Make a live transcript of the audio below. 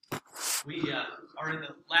We are in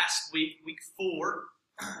the last week, week 4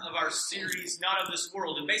 of our series, Not of This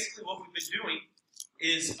World. And basically what we've been doing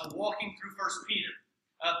is walking through 1 Peter.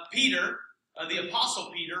 Peter, the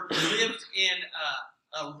Apostle Peter, lived in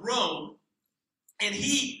Rome, and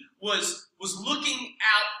he was looking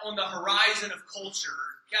out on the horizon of culture,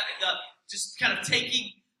 just kind of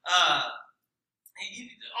taking,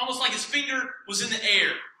 almost like his finger was in the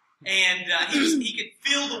air. And he could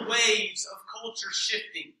feel the waves of culture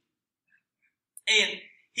shifting. And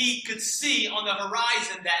he could see on the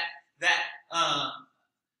horizon that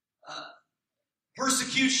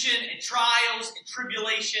persecution and trials and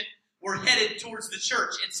tribulation were headed towards the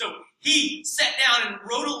church. And so he sat down and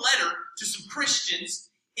wrote a letter to some Christians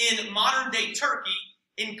in modern-day Turkey,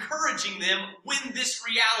 encouraging them when this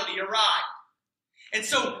reality arrived. And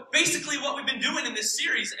so basically what we've been doing in this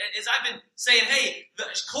series is I've been saying, hey, the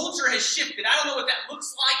culture has shifted. I don't know what that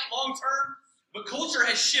looks like long term, but culture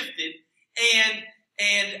has shifted, and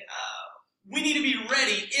we need to be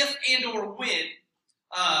ready if and or when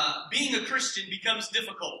being a Christian becomes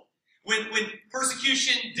difficult. When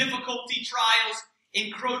persecution, difficulty, trials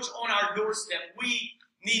encroach on our doorstep, we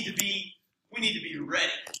need to be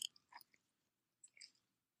ready.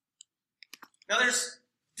 Now there's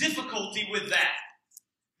difficulty with that.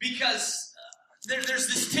 Because there's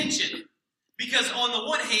this tension. Because on the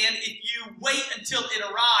one hand, if you wait until it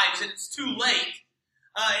arrives and it's too late,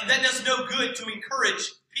 that does no good to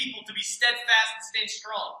encourage people to be steadfast and stand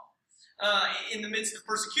strong in the midst of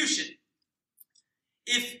persecution.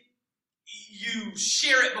 If you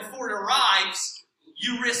share it before it arrives,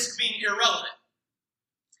 you risk being irrelevant.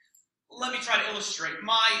 Let me try to illustrate.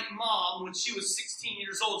 My mom, when she was 16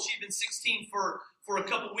 years old, she'd been 16 for a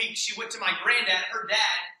couple weeks. She went to my granddad, her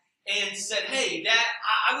dad, and said, hey, Dad,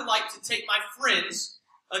 I would like to take my friends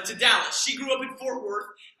to Dallas. She grew up in Fort Worth,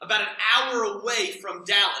 about an hour away from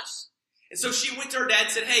Dallas. And so she went to her dad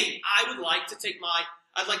and said, hey, I'd like to take my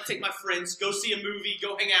friends, go see a movie,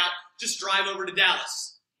 go hang out, just drive over to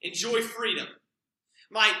Dallas. Enjoy freedom.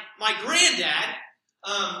 My granddad,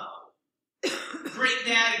 great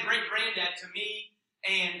dad and great granddad to me,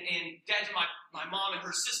 and dad to my mom and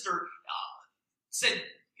her sister, said,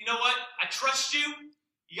 you know what? I trust you.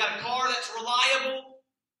 You got a car that's reliable.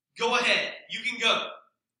 Go ahead. You can go.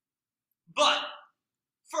 But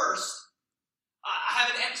first, I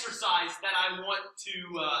have an exercise that I want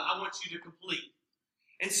you to complete.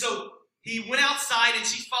 And so he went outside and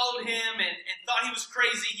she followed him and thought he was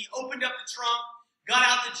crazy. He opened up the trunk, got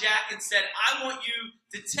out the jack and said, I want you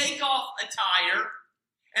to take off a tire,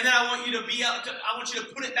 and then I want you to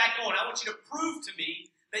put it back on. I want you to prove to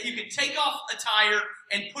me that you can take off a tire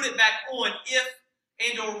and put it back on if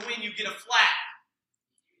and or when you get a flat.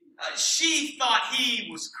 She thought he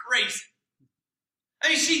was crazy. I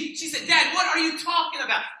mean, she said, Dad, what are you talking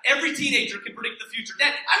about? Every teenager can predict the future.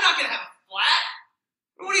 Dad, I'm not going to have a flat.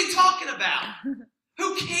 What are you talking about?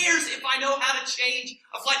 Who cares if I know how to change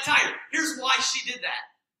a flat tire? Here's why she did that.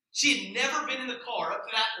 She had never been in the car up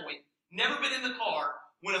to that point, never been in the car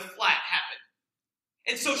when a flat happened.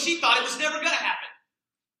 And so she thought it was never going to happen.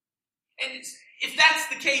 And if that's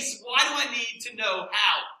the case, why do I need to know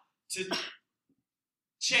how to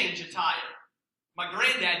change a tire? My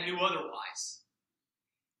granddad knew otherwise.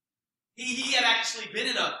 He had actually been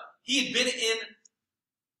in a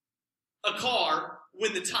car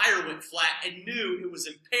when the tire went flat and knew it was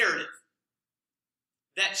imperative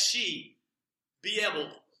that she be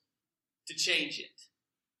able to change it.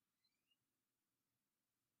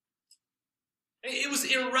 It was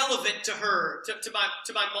irrelevant to her, to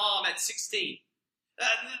my mom at 16. The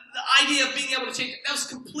idea of being able to change it, that was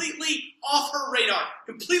completely off her radar,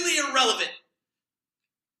 completely irrelevant.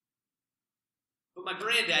 But my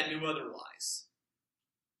granddad knew otherwise.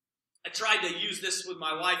 I tried to use this with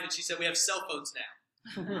my wife, and she said we have cell phones now.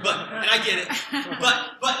 And I get it.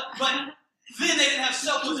 But then they didn't have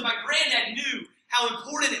cell phones, and my granddad knew how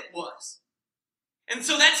important it was. And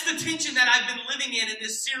so that's the tension that I've been living in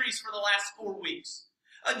this series for the last 4 weeks.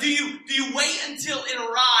 Do you wait until it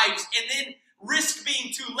arrives and then risk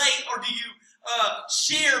being too late, or do you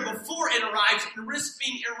share before it arrives and risk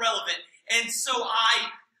being irrelevant? And so I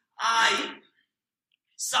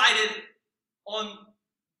sided on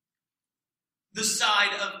the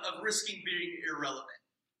side of risking being irrelevant.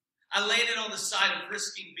 I landed on the side of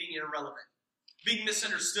risking being irrelevant, being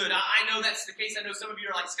misunderstood. I know that's the case. I know some of you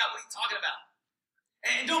are like, Scott, what are you talking about?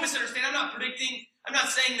 And don't misunderstand, I'm not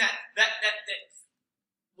saying that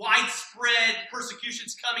widespread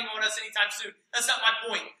persecution's coming on us anytime soon. That's not my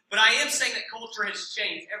point. But I am saying that culture has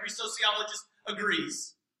changed. Every sociologist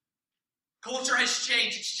agrees. Culture has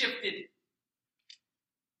changed. It's shifted.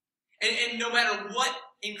 And no matter what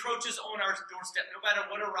encroaches on our doorstep, no matter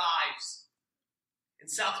what arrives in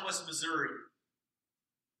Southwest Missouri,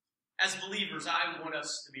 as believers, I want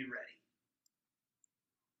us to be ready.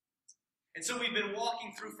 And so we've been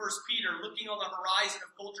walking through 1 Peter, looking on the horizon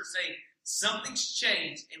of culture, saying something's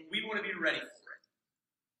changed, and we want to be ready for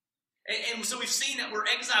it. And so we've seen that we're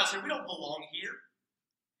exiles here. We don't belong here.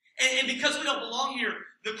 And because we don't belong here,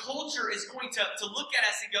 the culture is going to look at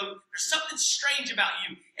us and go, there's something strange about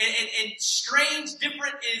you. And strange,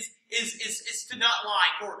 different is to not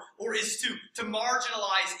like, or is to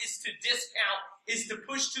marginalize, is to discount, is to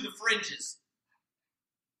push to the fringes.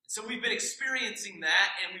 So we've been experiencing that,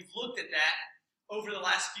 and we've looked at that over the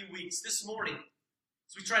last few weeks. This morning,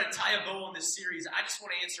 as we try to tie a bow on this series, I just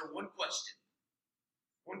want to answer one question.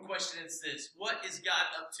 One question is this: what is God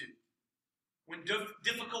up to when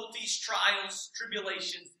difficulties, trials,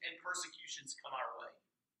 tribulations, and persecutions come our way?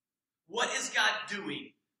 What is God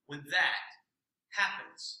doing when that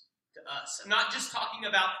happens to us? I'm not just talking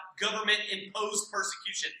about government-imposed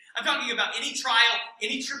persecution. I'm talking about any trial,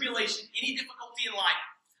 any tribulation, any difficulty in life.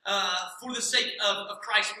 For the sake of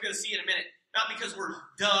Christ, we're going to see in a minute. Not because we're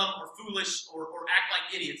dumb or foolish or act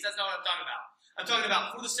like idiots. That's not what I'm talking about. I'm talking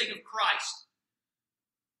about for the sake of Christ.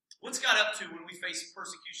 What's God up to when we face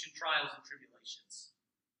persecution, trials, and tribulations?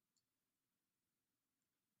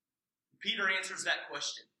 Peter answers that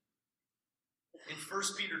question in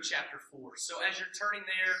 1 Peter chapter 4. So as you're turning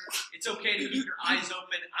there, it's okay to keep your eyes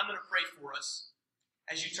open. I'm going to pray for us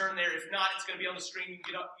as you turn there. If not, it's going to be on the screen. You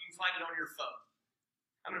can find it on your phone.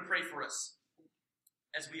 I'm going to pray for us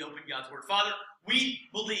as we open God's Word. Father,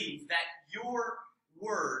 we believe that your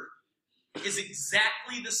Word is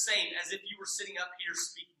exactly the same as if you were sitting up here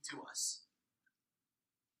speaking to us.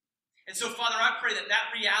 And so, Father, I pray that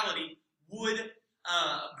that reality would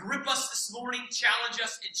grip us this morning, challenge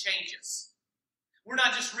us, and change us. We're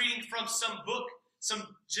not just reading from some book,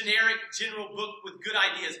 some generic, general book with good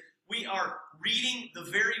ideas. We are reading the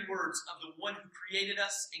very words of the one who created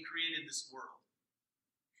us and created this world,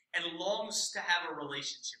 and longs to have a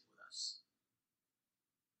relationship with us.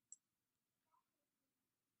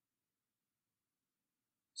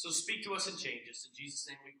 So speak to us and change us. In Jesus'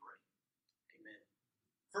 name we pray. Amen.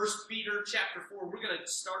 1 Peter chapter 4, we're going to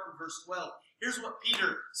start in verse 12. Here's what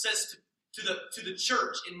Peter says to the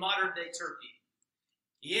church in modern day Turkey.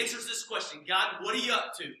 He answers this question: God, what are you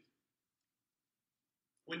up to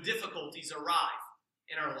when difficulties arrive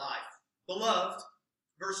in our life? Beloved,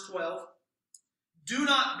 verse 12, do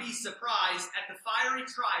not be surprised at the fiery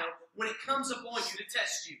trial when it comes upon you to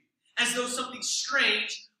test you, as though something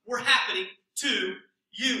strange were happening to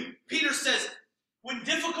you. Peter says, when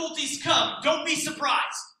difficulties come, don't be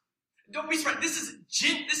surprised. Don't be surprised. This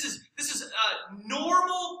is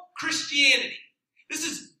normal Christianity. This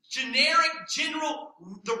is generic, general,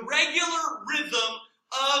 the regular rhythm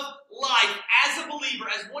of life as a believer,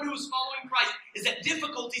 as one who is following Christ, is that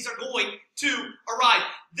difficulties are going to arrive.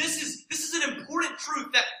 This is an important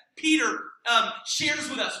truth that Peter shares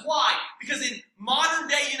with us. Why? Because in modern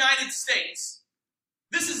day United States,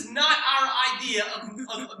 this is not our idea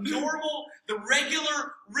of normal, the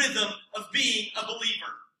regular rhythm of being a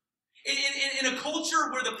believer. In a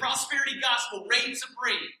culture where the prosperity gospel reigns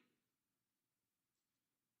supreme,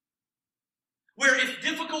 where if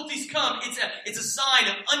difficulties come, it's a sign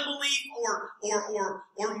of unbelief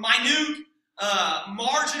or minute,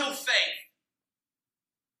 marginal faith.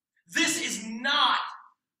 This is not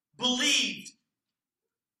believed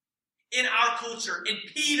in our culture. And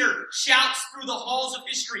Peter shouts through the halls of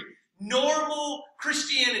history, normal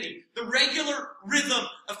Christianity, the regular rhythm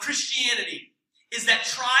of Christianity, is that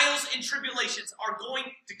trials and tribulations are going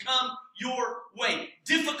to come your way.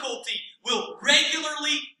 Difficulty will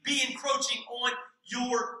regularly be encroaching on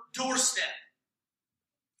your doorstep.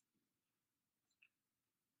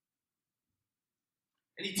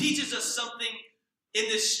 And he teaches us something in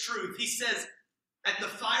this truth. He says, at the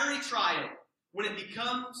fiery trial, when it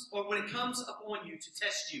comes upon you to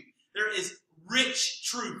test you, there is rich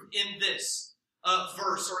truth in this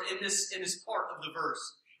verse, or in this part of the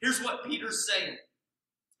verse. Here's what Peter's saying.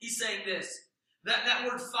 He's saying this. That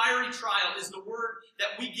word fiery trial is the word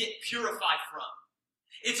that we get purified from.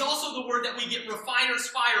 It's also the word that we get refiner's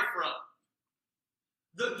fire from.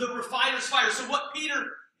 The refiner's fire. So what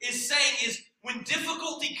Peter is saying is, when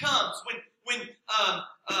difficulty comes, when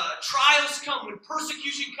trials come, when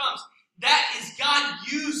persecution comes, that is God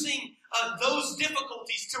using those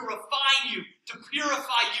difficulties to refine you, to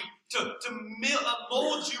purify you, to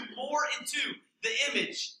mold you more into the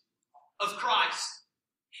image of Christ.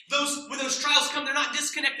 When those trials come, they're not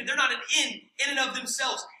disconnected. They're not an end in and of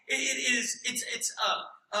themselves.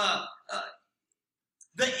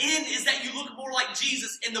 The end is that you look more like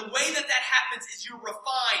Jesus. And the way that happens is you're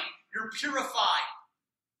refined. You're purified.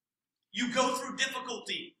 You go through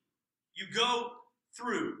difficulty. You go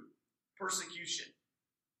through persecution.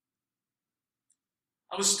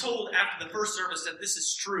 I was told after the first service that this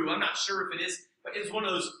is true. I'm not sure if it is, but it's one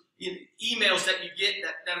of those emails that you get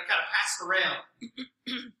that are kind of passed around.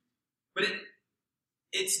 But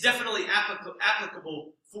it's definitely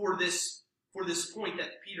applicable for this point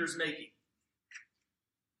that Peter's making.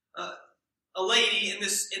 A lady in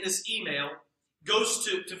this email goes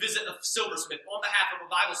to visit a silversmith on behalf of a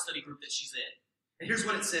Bible study group that she's in. And here's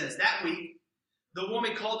what it says. That week, the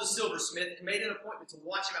woman called the silversmith and made an appointment to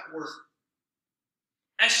watch him at work.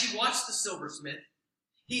 As she watched the silversmith,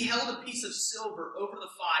 he held a piece of silver over the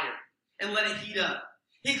fire and let it heat up.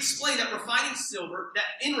 He explained that in refining silver,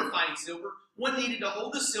 one needed to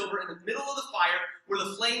hold the silver in the middle of the fire where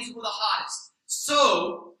the flames were the hottest,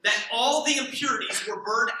 so that all the impurities were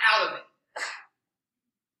burned out of it.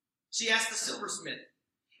 She asked the silversmith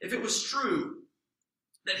if it was true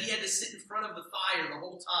that he had to sit in front of the fire the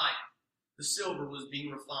whole time the silver was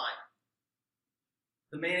being refined.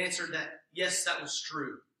 The man answered that, yes, that was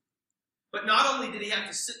true. But not only did he have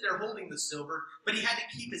to sit there holding the silver, but he had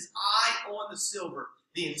to keep his eye on the silver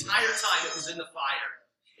the entire time it was in the fire.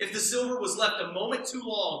 If the silver was left a moment too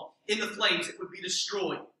long in the flames, it would be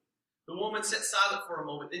destroyed. The woman sat silent for a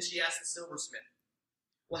moment. Then she asked the silversmith,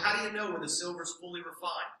 well, how do you know when the silver is fully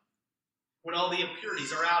refined? When all the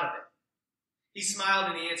impurities are out of it? He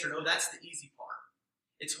smiled and he answered, oh, that's the easy part.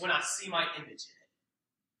 It's when I see my image in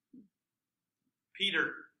it.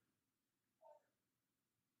 Peter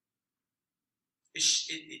is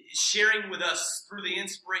sharing with us through the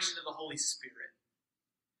inspiration of the Holy Spirit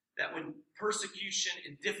that when persecution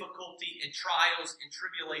and difficulty and trials and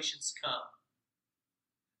tribulations come,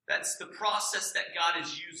 that's the process that God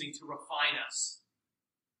is using to refine us,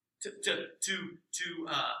 to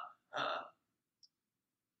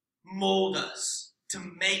mold us, to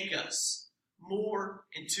make us more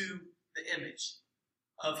into the image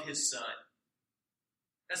of His Son.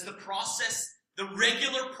 That's the process, the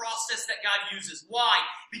regular process that God uses. Why?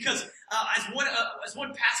 Because as one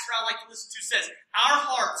pastor I like to listen to says, our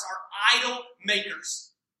hearts are idol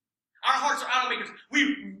makers. Our hearts are idol makers.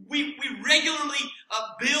 We regularly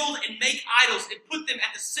build and make idols and put them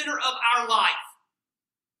at the center of our life.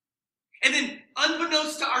 And then,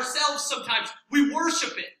 unbeknownst to ourselves sometimes, we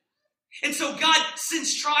worship it. And so God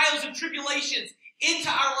sends trials and tribulations into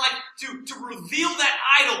our life to reveal that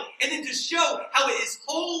idol and then to show how it is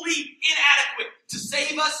wholly inadequate to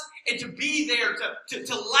save us and to be there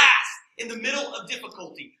to last in the middle of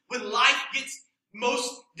difficulty. When life gets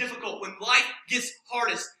most difficult, when life gets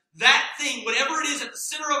hardest, that thing, whatever it is at the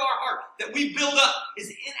center of our heart that we build up is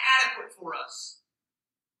inadequate for us.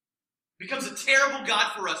 It becomes a terrible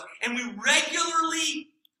God for us. And we regularly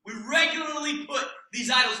put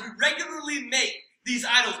these idols, we regularly make these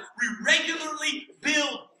idols, we regularly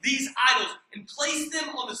build these idols and place them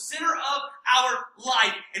on the center of our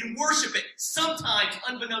life and worship it, sometimes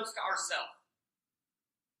unbeknownst to ourselves.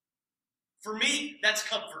 For me, that's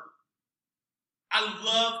comfort. I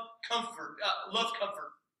love comfort.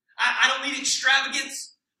 I don't need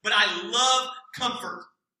extravagance, but I love comfort.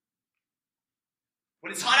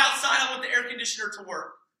 When it's hot outside, I want the air conditioner to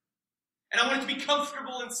work. And I want it to be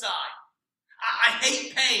comfortable inside. I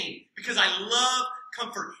hate pain because I love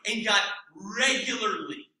comfort. And God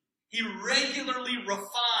He regularly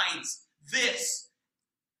refines this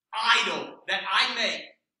idol that I make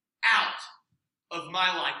out of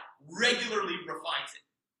my life. Regularly refines it.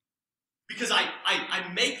 Because I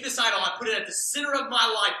make this idol, I put it at the center of my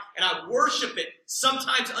life, and I worship it,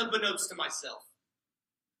 sometimes unbeknownst to myself.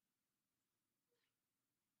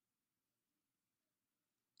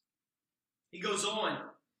 He goes on,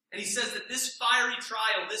 and he says that this fiery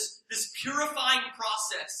trial, this purifying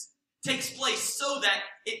process takes place so that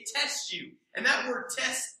it tests you. And that word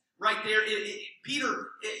test right there,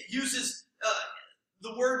 Peter uses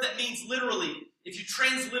the word that means literally, if you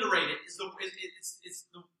transliterate it, it's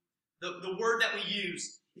the word that we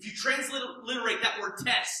use. If you transliterate that word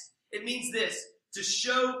test, it means this, to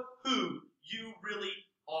show who you really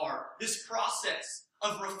are. This process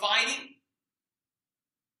of refining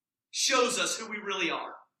shows us who we really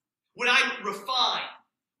are. When I refine,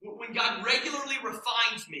 when God regularly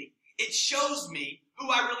refines me, it shows me who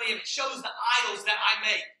I really am. It shows the idols that I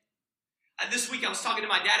make. And this week I was talking to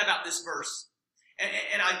my dad about this verse.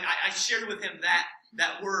 And I shared with him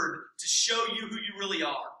that word, to show you who you really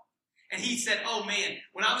are. And he said, oh man,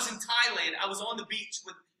 when I was in Thailand, I was on the beach.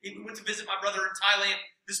 We went to visit my brother in Thailand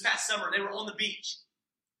this past summer. They were on the beach.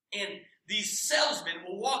 And these salesmen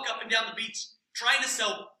will walk up and down the beach trying to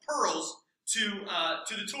sell pearls to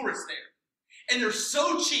the tourists there. And they're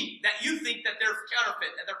so cheap that you think that they're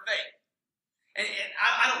counterfeit, that they're fake. And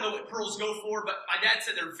I don't know what pearls go for, but my dad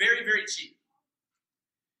said they're very, very cheap.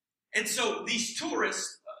 And so these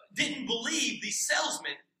tourists didn't believe these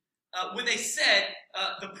salesmen when they said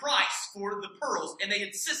the price for the pearls, and they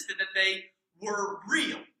insisted that they were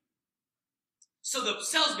real. So the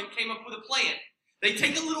salesman came up with a plan. They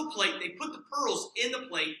take a little plate, they put the pearls in the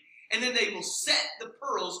plate, and then they will set the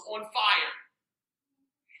pearls on fire.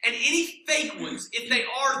 And any fake ones, if they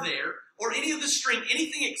are there, or any of the string,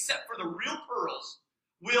 anything except for the real pearls,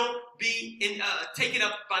 will be taken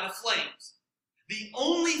up by the flames. The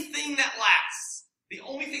only thing that lasts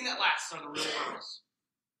are the real pearls.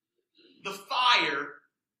 The fire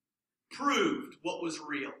proved what was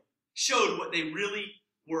real, showed what they really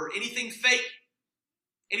were. Anything fake,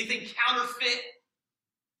 anything counterfeit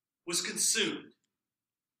was consumed.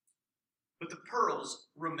 But the pearls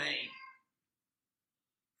remained.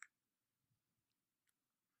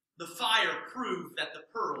 The fire proved that the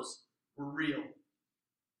pearls were real.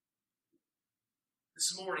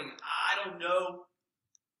 This morning, I don't know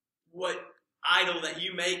what idol that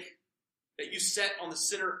you make, that you set on the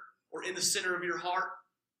center or in the center of your heart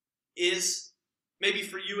is. Maybe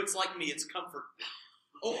for you it's like me, it's comfort.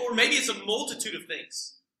 Or maybe it's a multitude of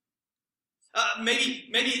things. Maybe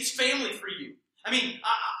it's family for you. I mean,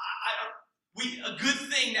 a good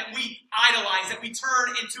thing that we idolize, that we turn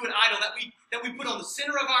into an idol, that we put on the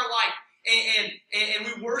center of our life, and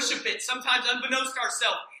we worship it, sometimes unbeknownst to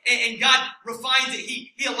ourselves. And God refines it.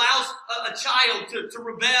 He allows a child to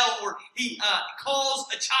rebel, or He calls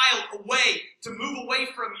a child away, to move away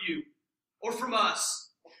from you or from us.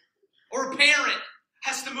 Or a parent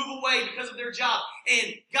has to move away because of their job.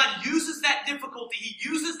 And God uses that difficulty. He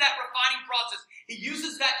uses that refining process. He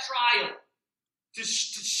uses that trial to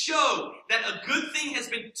show that a good thing has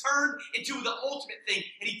been turned into the ultimate thing.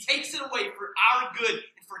 And He takes it away for our good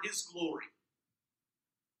and for His glory.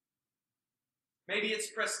 Maybe it's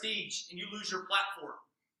prestige and you lose your platform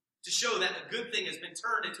to show that a good thing has been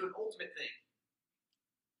turned into an ultimate thing.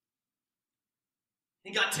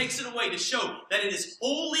 And God takes it away to show that it is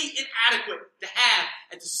wholly inadequate to have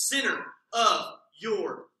at the center of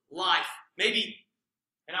your life. Maybe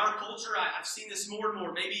in our culture, I've seen this more and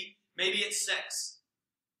more. Maybe it's sex.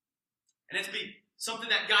 And it's been something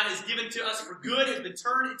that God has given to us for good has been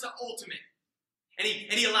turned into ultimate. And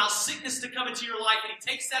He allows sickness to come into your life, and He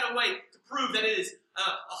takes that away to prove that it is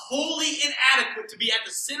wholly inadequate to be at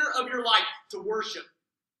the center of your life to worship.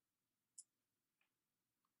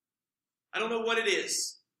 I don't know what it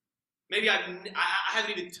is. Maybe I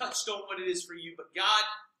haven't even touched on what it is for you, but God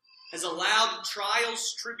has allowed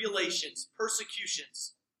trials, tribulations,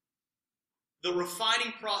 persecutions, the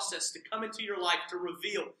refining process to come into your life to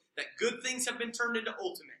reveal that good things have been turned into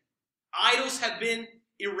ultimate. Idols have been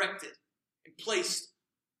erected and placed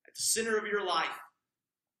at the center of your life.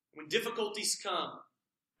 When difficulties come,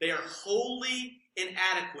 they are wholly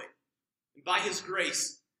inadequate. And by His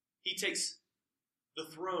grace, He takes the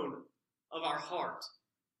throne of our heart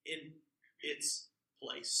in its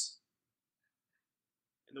place.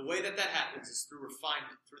 And the way that happens is through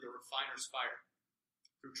refinement, through the refiner's fire,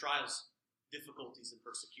 through trials, difficulties, and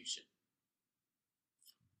persecution.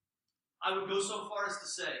 I would go so far as to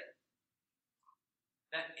say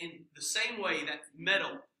that in the same way that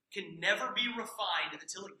metal can never be refined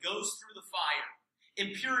until it goes through the fire,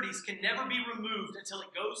 impurities can never be removed until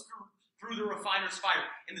it goes through the refiner's fire.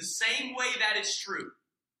 In the same way that is true,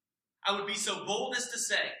 I would be so bold as to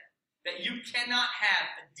say that you cannot have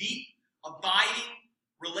a deep, abiding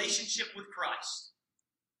relationship with Christ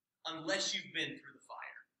unless you've been through the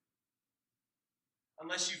fire.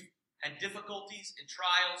 Unless you've had difficulties and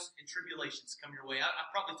trials and tribulations come your way. I've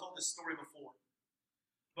probably told this story before.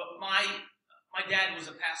 But my dad was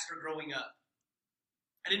a pastor growing up.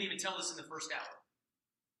 I didn't even tell this in the first hour.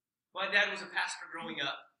 My dad was a pastor growing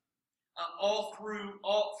up.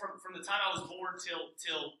 From the time I was born till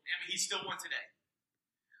he's still one today.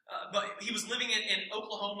 But he was living in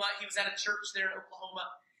Oklahoma. He was at a church there in Oklahoma,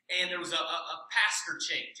 and there was a pastor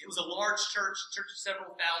change. It was a large church of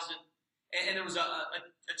several thousand, and there was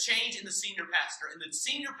a change in the senior pastor. And the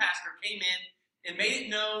senior pastor came in and made it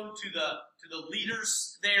known to the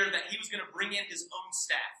leaders there that he was going to bring in his own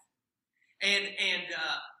staff. And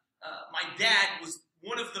my dad was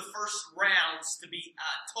one of the first rounds to be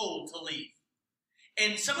told to leave.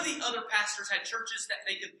 And some of the other pastors had churches that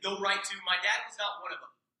they could go right to. My dad was not one of them.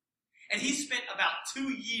 And he spent about 2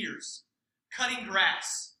 years cutting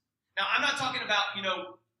grass. Now, I'm not talking about,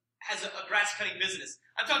 has a grass cutting business.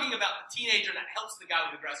 I'm talking about the teenager that helps the guy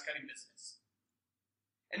with the grass cutting business.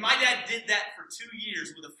 And my dad did that for 2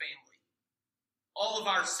 years with a family. All of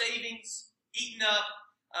our savings eaten up.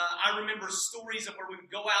 I remember stories of where we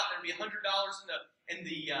would go out and there'd be $100 in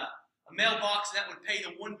the mailbox, and that would pay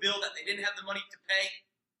the one bill that they didn't have the money to pay.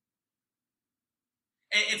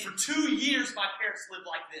 And for 2 years, my parents lived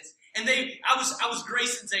like this. And I was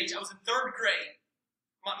Grayson's age. I was in 3rd grade,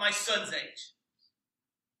 my son's age.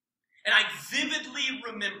 And I vividly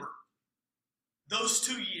remember those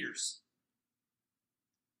 2 years.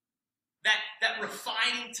 That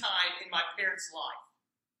refining time in my parents' life.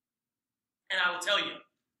 And I will tell you,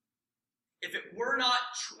 if it were not,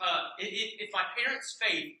 if my parents'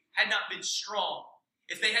 faith had not been strong,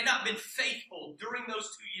 if they had not been faithful during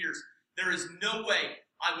those 2 years, there is no way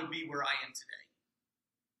I would be where I am today.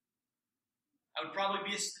 I would probably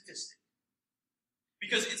be a statistic.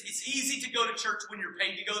 Because it's easy to go to church when you're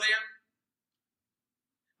paid to go there.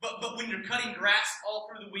 But when you're cutting grass all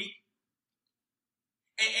through the week,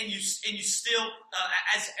 and you still,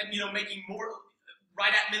 making more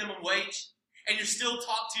right at minimum wage, and you still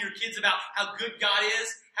talk to your kids about how good God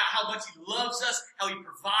is, how much He loves us, how He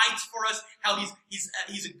provides for us, how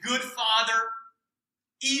He's a good Father,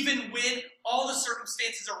 even when all the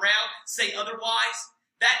circumstances around say otherwise,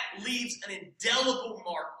 that leaves an indelible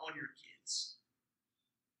mark on your kids.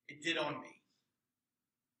 It did on me.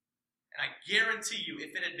 And I guarantee you,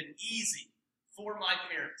 if it had been easy for my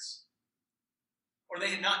parents, or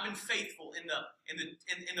they had not been faithful in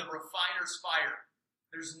the refiner's fire,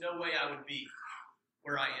 there's no way I would be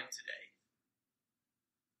where I am today.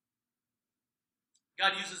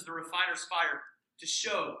 God uses the refiner's fire to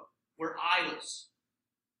show where idols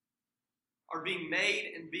are being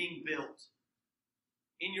made and being built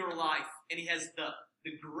in your life. And He has the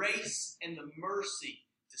grace and the mercy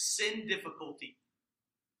to send difficulty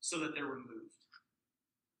so that they're removed.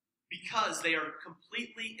 Because they are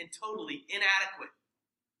completely and totally inadequate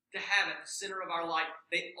to have at the center of our life.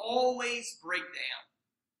 They always break down.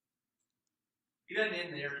 He doesn't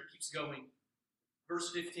end there. He keeps going.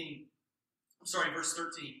 Verse 13.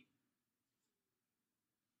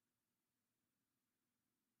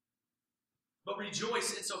 But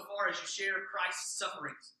rejoice insofar as you share Christ's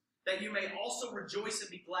sufferings, that you may also rejoice and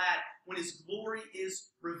be glad when His glory is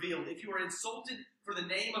revealed. If you are insulted for the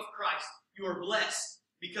name of Christ, you are blessed,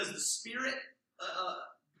 because the Spirit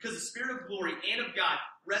of glory and of God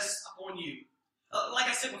rests upon you. Like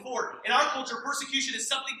I said before, in our culture, persecution is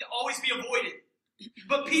something to always be avoided.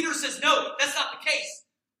 But Peter says, no, that's not the case.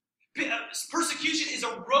 Persecution is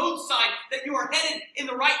a road sign that you are headed in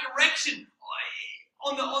the right direction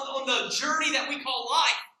on the journey that we call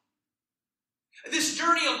life. This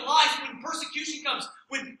journey of life, when persecution comes,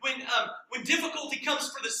 when difficulty comes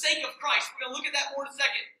for the sake of Christ, we're going to look at that more in a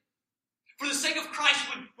second. For the sake of Christ,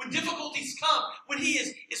 when difficulties come, when He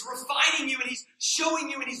is refining you and He's showing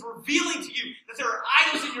you and He's revealing to you that there are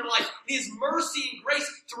idols in your life, and His mercy and grace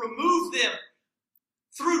to remove them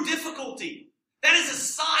through difficulty, that is a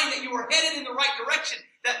sign that you are headed in the right direction,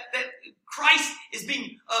 that Christ is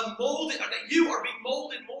being molded, or that you are being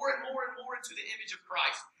molded more and more and more into the image of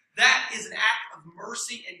Christ. That is an act of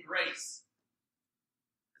mercy and grace.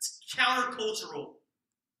 It's countercultural.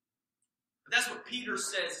 But that's what Peter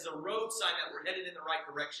says is a road sign that we're headed in the right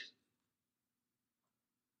direction.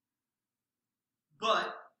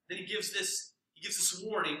 But then he gives this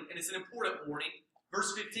warning, and it's an important warning.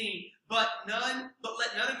 Verse 15, but let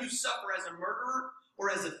none of you suffer as a murderer, or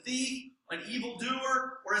as a thief, an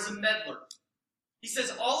evildoer, or as a meddler. He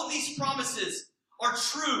says all of these promises are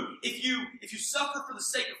true if you suffer for the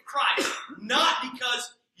sake of Christ, not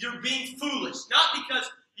because you're being foolish, not because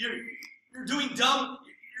you're doing dumb,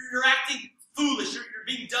 you're acting foolish, you're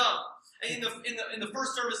being dumb. In the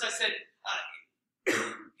first service, I said,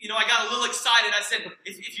 I got a little excited. I said,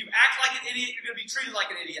 if you act like an idiot, you're going to be treated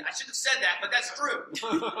like an idiot. I shouldn't have said that, but that's true.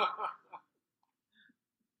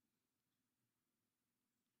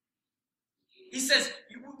 He says,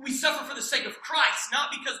 we suffer for the sake of Christ,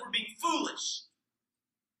 not because we're being foolish.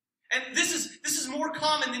 And this is more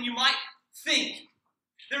common than you might think.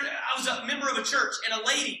 I was a member of a church, and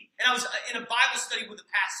I was in a Bible study with a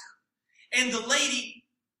pastor. And the lady,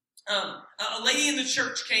 a lady in the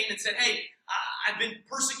church came and said, hey, I've been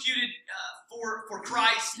persecuted for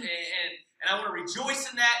Christ, and I want to rejoice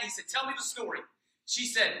in that. And he said, tell me the story. She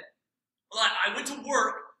said, well, I went to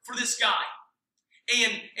work for this guy,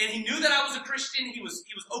 and he knew that I was a Christian. He was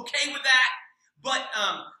okay with that. But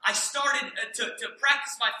I started to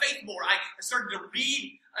practice my faith more. I started to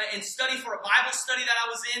read and study for a Bible study that I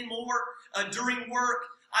was in more during work.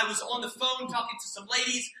 I was on the phone talking to some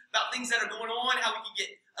ladies about things that are going on, how we can get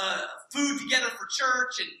food together for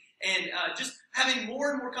church, and just having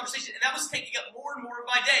more and more conversation. And that was taking up more and more of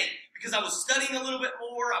my day because I was studying a little bit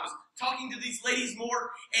more. I was talking to these ladies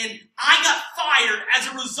more, and I got fired as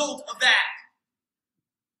a result of that.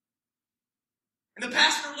 And the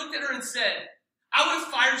pastor looked at her and said, I would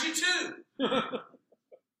have fired you too.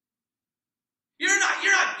 You're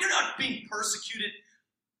not being persecuted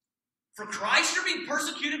for Christ. You're being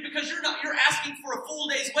persecuted because you're asking for a full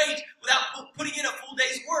day's wage without putting in a full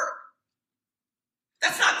day's work.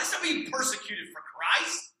 That's not being persecuted for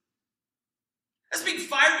Christ. That's being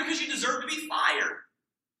fired because you deserve to be fired.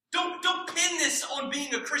 Don't pin this on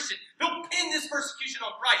being a Christian. Don't pin this persecution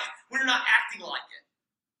on Christ when you're not acting like it.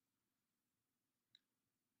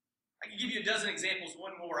 I can give you a dozen examples.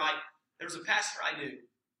 One more. There was a pastor I knew.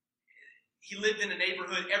 He lived in a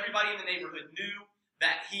neighborhood. Everybody in the neighborhood knew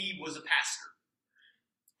that he was a pastor.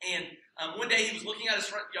 And one day he was looking at his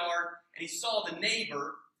front yard, and he saw the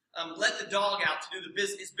neighbor let the dog out to do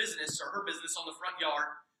his business or her business on the front yard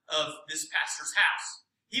of this pastor's house.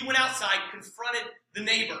 He went outside, confronted the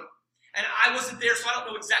neighbor. And I wasn't there, so I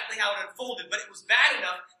don't know exactly how it unfolded, but it was bad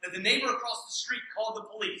enough that the neighbor across the street called the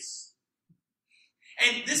police.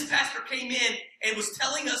 And this pastor came in and was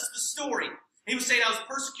telling us the story. He was saying, I was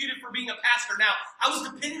persecuted for being a pastor. Now, I was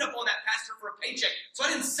dependent upon that pastor for a paycheck, so I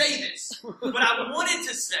didn't say this. But I wanted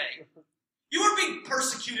to say, you were being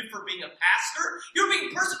persecuted for being a pastor. You were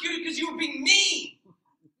being persecuted because you were being mean.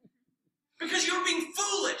 Because you were being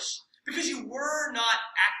foolish. Because you were not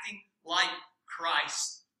acting like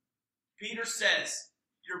Christ. Peter says,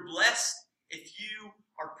 you're blessed if you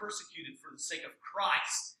are persecuted for the sake of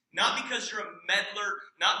Christ. Not because you're a meddler,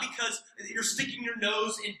 not because you're sticking your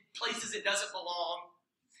nose in places it doesn't belong.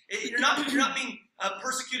 You're not being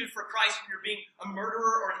persecuted for Christ when you're being a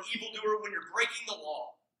murderer or an evildoer, when you're breaking the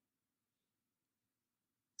law.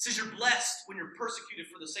 It says you're blessed when you're persecuted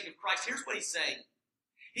for the sake of Christ. Here's what he's saying.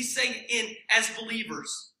 He's saying as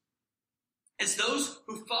believers, as those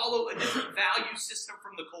who follow a different value system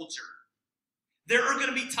from the culture, there are going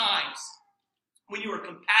to be times when you are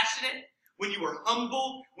compassionate, when you are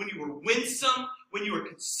humble, when you are winsome, when you are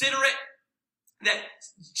considerate, that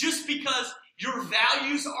just because your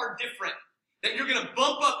values are different, that you're going to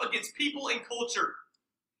bump up against people in culture,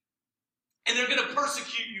 and they're going to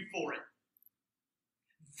persecute you for it.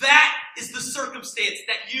 That is the circumstance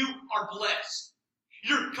that you are blessed.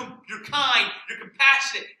 You're kind, you're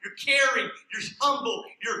compassionate, you're caring, you're humble,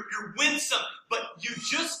 you're winsome, but you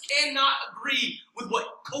just cannot agree with what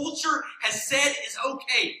culture has said is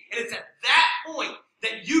okay. And it's at that point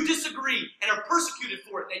that you disagree and are persecuted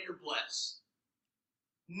for it that you're blessed.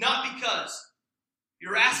 Not because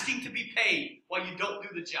you're asking to be paid while you don't do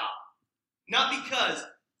the job. Not because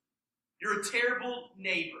you're a terrible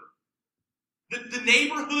neighbor. The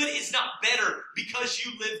neighborhood is not better because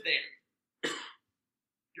you live there.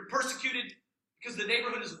 You're persecuted because the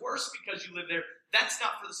neighborhood is worse because you live there. That's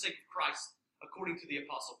not for the sake of Christ, according to the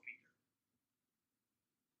Apostle Peter.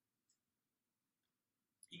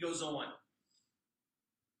 He goes on.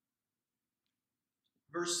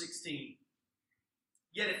 Verse 16.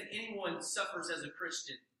 Yet if anyone suffers as a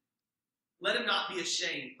Christian, let him not be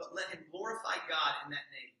ashamed, but let him glorify God in that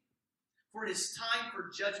name. For it is time for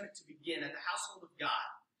judgment to begin at the household of God.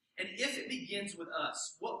 And if it begins with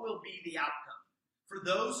us, what will be the outcome? For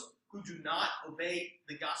those who do not obey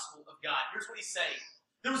the gospel of God. Here's what he's saying.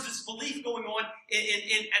 There was this belief going on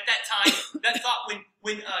at that time that thought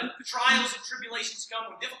when trials and tribulations come,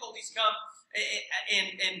 when difficulties come,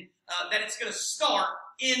 and that it's going to start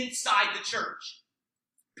inside the church.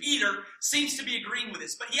 Peter seems to be agreeing with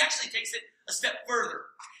this, but he actually takes it a step further.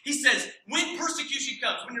 He says, when persecution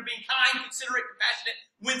comes, when you're being kind, considerate, compassionate,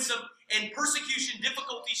 winsome, and persecution,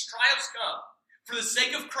 difficulties, trials come for the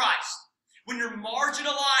sake of Christ, when you're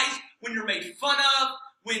marginalized, when you're made fun of,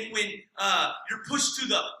 when you're pushed to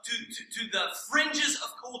the fringes of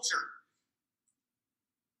culture,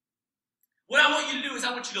 what I want you to do is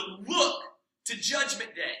I want you to look to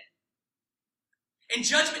Judgment Day. And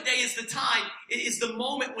Judgment Day is the time, it is the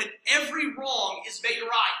moment when every wrong is made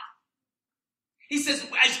right. He says,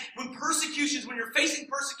 when you're facing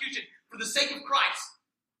persecution for the sake of Christ,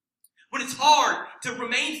 when it's hard to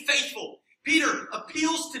remain faithful, Peter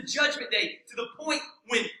appeals to Judgment Day to the point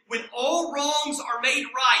when all wrongs are made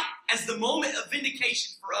right as the moment of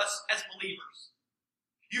vindication for us as believers.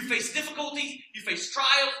 You face difficulties, you face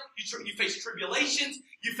trials, you face tribulations,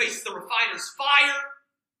 you face the refiner's fire.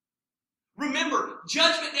 Remember,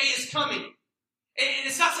 Judgment Day is coming. And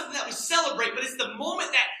it's not something that we celebrate, but it's the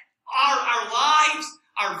moment that our lives,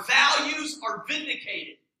 our values are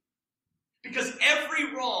vindicated. Because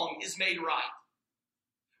every wrong is made right.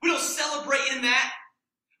 We don't celebrate in that.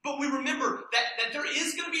 But we remember that there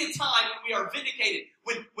is going to be a time when we are vindicated,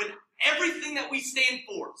 when everything that we stand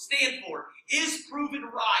for is proven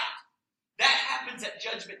right. That happens at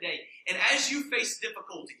Judgment Day. And as you face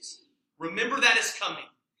difficulties, remember that is coming.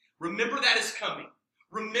 Remember that is coming.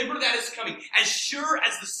 Remember that is coming. As sure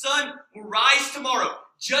as the sun will rise tomorrow,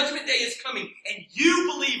 Judgment Day is coming. And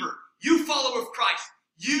you, believer, you follower of Christ,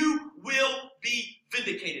 you will be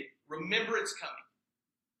vindicated. Remember it's coming.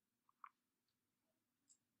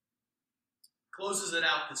 Closes it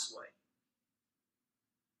out this way.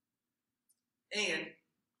 And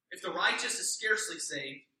if the righteous is scarcely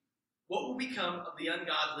saved, what will become of the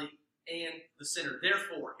ungodly and the sinner?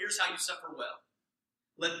 Therefore, here's how you suffer well.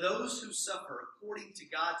 Let those who suffer according to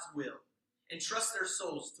God's will entrust their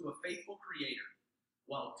souls to a faithful Creator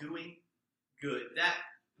while doing good.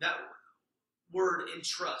 That word,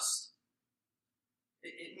 entrust,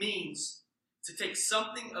 it means to take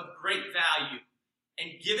something of great value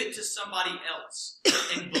and give it to somebody else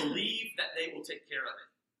and believe that they will take care of it.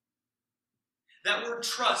 That word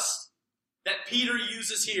trust that Peter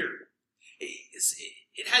uses here,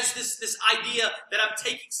 it has this idea that I'm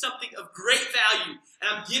taking something of great value and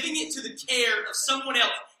I'm giving it to the care of someone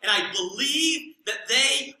else, and I believe that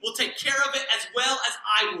they will take care of it as well as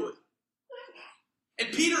I would.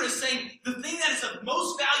 And Peter is saying the thing that is of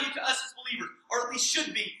most value to us as believers, or at least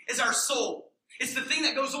should be, is our soul. It's the thing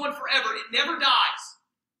that goes on forever. It never dies.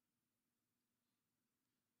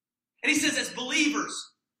 And he says, as believers,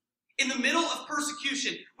 in the middle of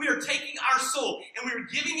persecution, we are taking our soul and we are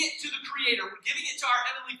giving it to the Creator. We're giving it to our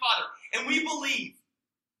Heavenly Father. And we believe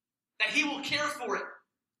that He will care for it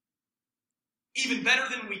even better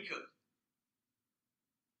than we could.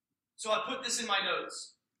 So I put this in my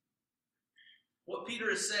notes. What Peter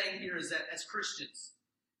is saying here is that as Christians,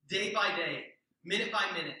 day by day, minute by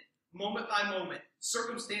minute, moment by moment,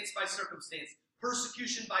 circumstance by circumstance,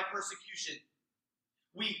 persecution by persecution,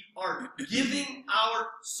 we are giving our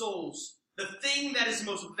souls, the thing that is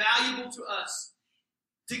most valuable to us,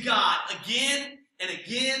 to God again and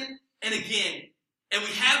again and again. And we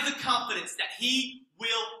have the confidence that He will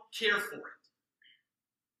care for it.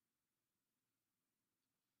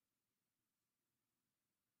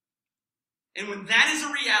 And when that is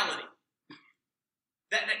a reality,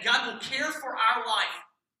 that God will care for our life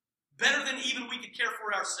better than even we could care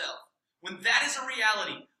for ourselves, when that is a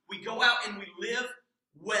reality, we go out and we live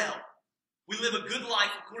well. We live a good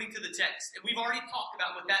life according to the text. And we've already talked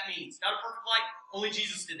about what that means. Not a perfect life, only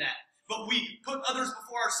Jesus did that. But we put others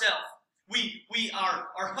before ourselves. We are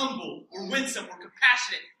humble, we're winsome, we're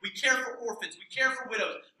compassionate, we care for orphans, we care for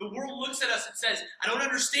widows. The world looks at us and says, I don't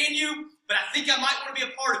understand you, but I think I might want to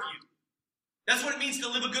be a part of you. That's what it means to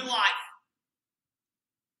live a good life.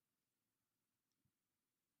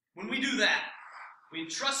 When we do that, we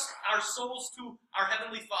entrust our souls to our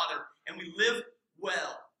Heavenly Father and we live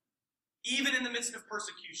well, even in the midst of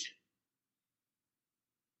persecution.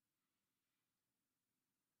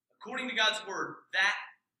 According to God's Word, that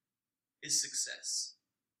is success.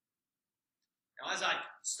 Now, as I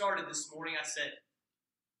started this morning, I said,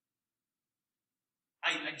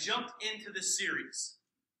 I jumped into this series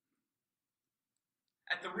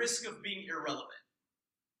at the risk of being irrelevant.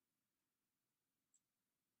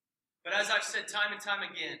 But as I've said time and time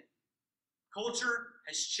again, culture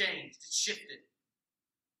has changed, it's shifted.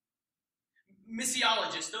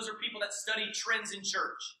 Missiologists, those are people that study trends in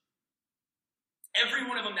church. Every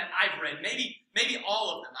one of them that I've read, maybe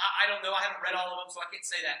all of them, I don't know, I haven't read all of them, so I can't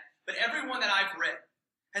say that. But every one that I've read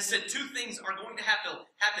has said two things are going to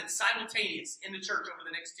happen simultaneous in the church over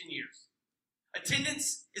the next 10 years.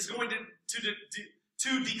 Attendance is going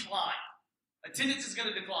to decline. Attendance is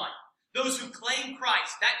going to decline. Those who claim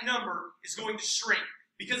Christ, that number is going to shrink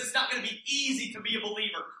because it's not going to be easy to be a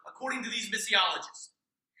believer, according to these missiologists.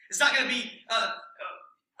 It's not going to be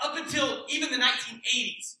up until even the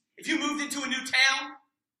 1980s. If you moved into a new town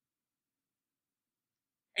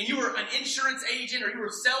and you were an insurance agent or you were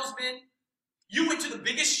a salesman, you went to the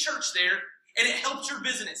biggest church there and it helped your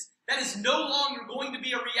business. That is no longer going to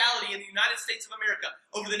be a reality in the United States of America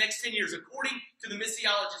over the next 10 years, according to the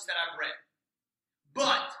missiologists that I've read.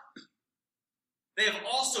 But they have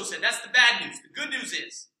also said, that's the bad news. The good news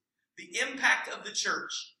is the impact of the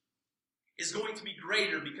church is going to be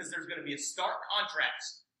greater because there's going to be a stark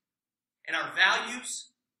contrast in our values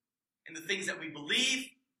and the things that we believe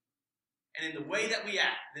and in the way that we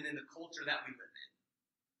act than in the culture that we live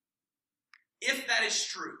in. If that is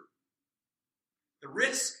true, the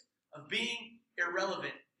risk of being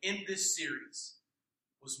irrelevant in this series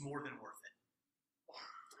was more than worth it.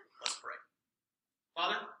 Let's pray.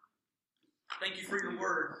 Father, thank you for your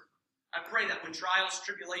word. I pray that when trials,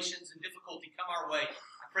 tribulations, and difficulty come our way,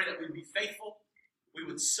 I pray that we would be faithful, we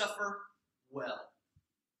would suffer well.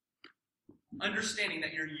 Understanding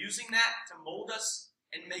that you're using that to mold us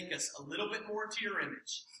and make us a little bit more into your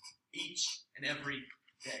image each and every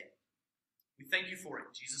day. We thank you for it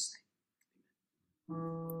in Jesus' name.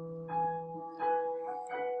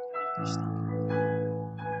 Amen.